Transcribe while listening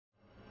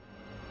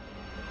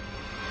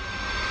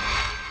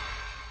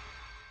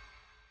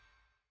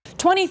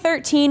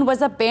2013 was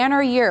a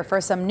banner year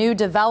for some new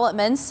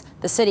developments.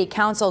 The City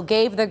Council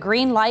gave the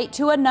green light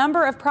to a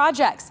number of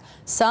projects,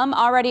 some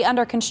already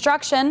under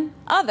construction,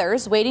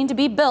 others waiting to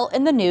be built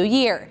in the new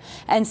year.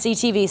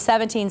 NCTV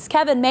 17's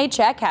Kevin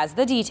Maychek has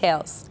the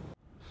details.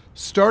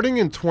 Starting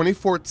in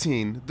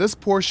 2014, this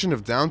portion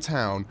of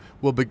downtown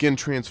will begin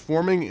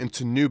transforming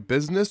into new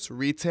business,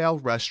 retail,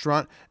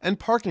 restaurant, and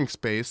parking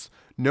space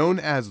known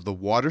as the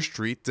Water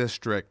Street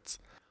District.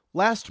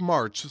 Last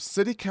March,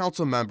 City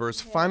Council members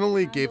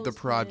finally gave the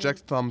project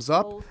thumbs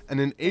up and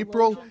in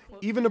April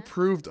even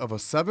approved of a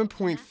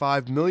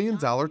 $7.5 million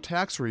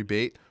tax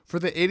rebate for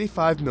the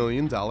 $85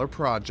 million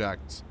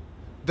project.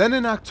 Then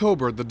in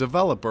October, the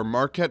developer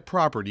Marquette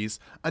Properties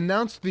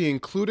announced the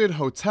included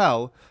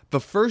hotel, the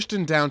first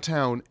in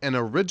downtown and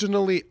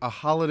originally a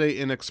Holiday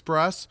Inn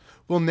Express,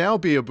 will now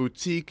be a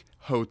boutique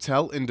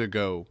Hotel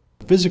Indigo.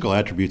 Physical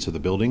attributes of the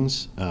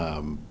buildings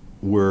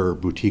were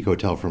boutique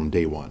hotel from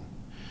day one.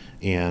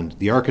 And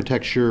the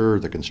architecture,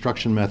 the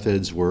construction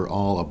methods were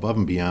all above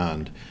and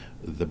beyond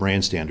the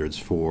brand standards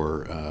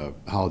for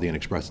Holiday Inn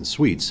Express and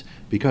Suites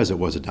because it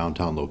was a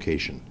downtown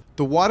location.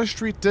 The Water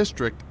Street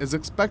District is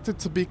expected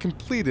to be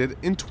completed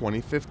in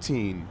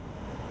 2015.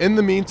 In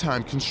the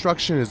meantime,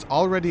 construction is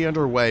already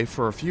underway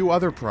for a few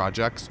other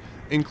projects,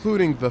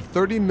 including the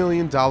 $30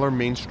 million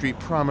Main Street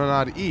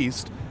Promenade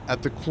East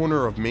at the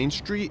corner of Main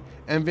Street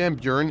and Van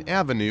Buren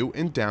Avenue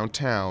in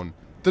downtown.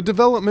 The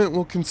development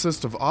will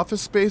consist of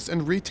office space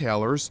and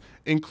retailers,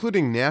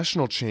 including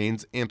national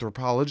chains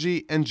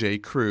Anthropologie and J.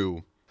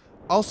 Crew.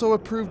 Also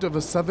approved of a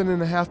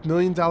 $7.5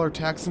 million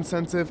tax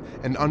incentive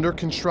and under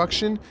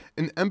construction,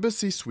 an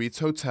Embassy Suites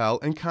Hotel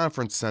and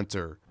Conference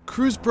Center.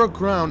 Crews broke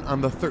ground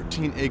on the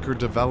 13-acre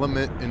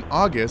development in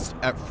August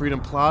at Freedom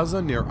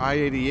Plaza near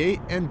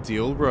I-88 and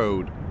Deal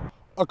Road.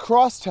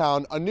 Across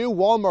town, a new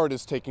Walmart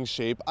is taking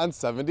shape on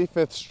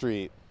 75th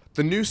Street.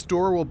 The new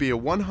store will be a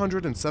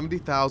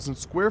 170,000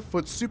 square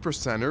foot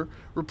supercenter,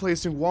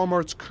 replacing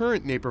Walmart's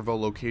current Naperville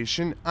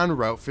location on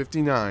Route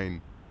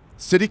 59.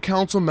 City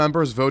Council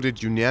members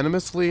voted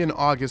unanimously in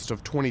August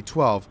of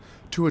 2012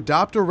 to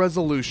adopt a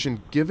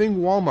resolution giving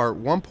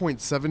Walmart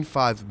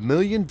 $1.75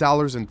 million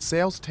in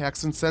sales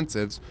tax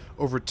incentives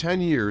over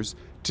 10 years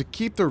to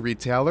keep the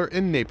retailer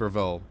in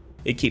Naperville.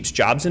 It keeps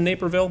jobs in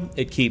Naperville,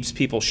 it keeps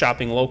people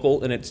shopping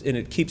local, and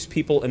it keeps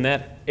people in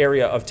that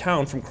area of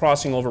town from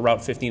crossing over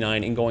Route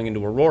 59 and going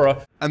into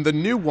Aurora. And the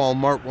new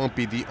Walmart won't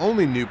be the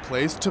only new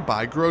place to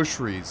buy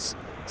groceries.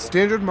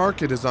 Standard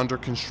Market is under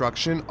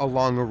construction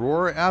along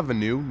Aurora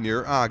Avenue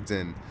near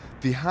Ogden.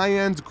 The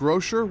high-end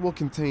grocer will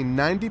contain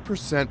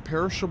 90%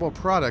 perishable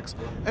products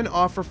and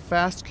offer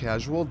fast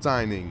casual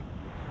dining.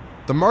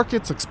 The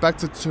market's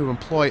expected to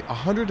employ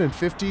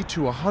 150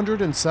 to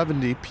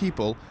 170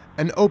 people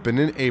and open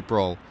in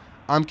April.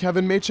 I'm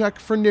Kevin Maychek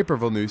for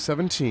Naperville News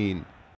 17.